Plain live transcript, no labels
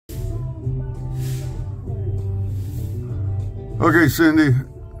Okay, Cindy,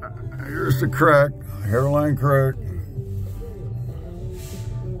 here's the crack, hairline crack.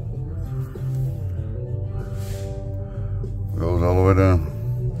 Goes all the way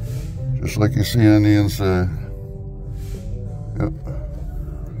down, just like you see on the inside. Yep.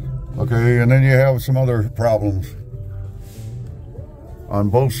 Okay, and then you have some other problems on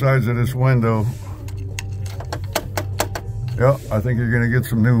both sides of this window. Yep, I think you're gonna get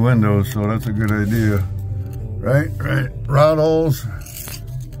some new windows, so that's a good idea. Right, rod holes.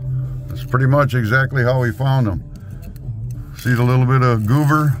 That's pretty much exactly how we found them. See the little bit of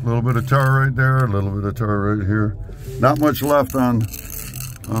goober, a little bit of tar right there, a little bit of tar right here. Not much left on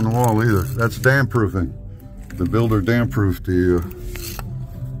the wall either. That's damp proofing. The builder damp proofed the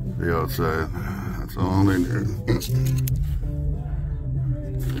outside. That's all they did.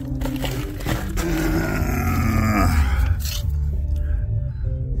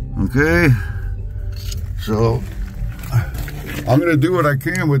 Okay, so I'm gonna do what I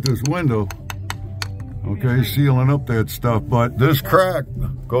can with this window. Okay, sealing up that stuff, but this crack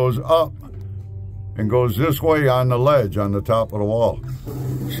goes up and goes this way on the ledge on the top of the wall.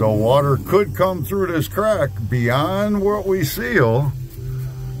 So water could come through this crack beyond what we seal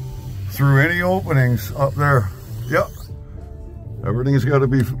through any openings up there. Yep. Everything's got to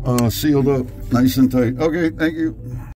be sealed up nice and tight. Okay, thank you.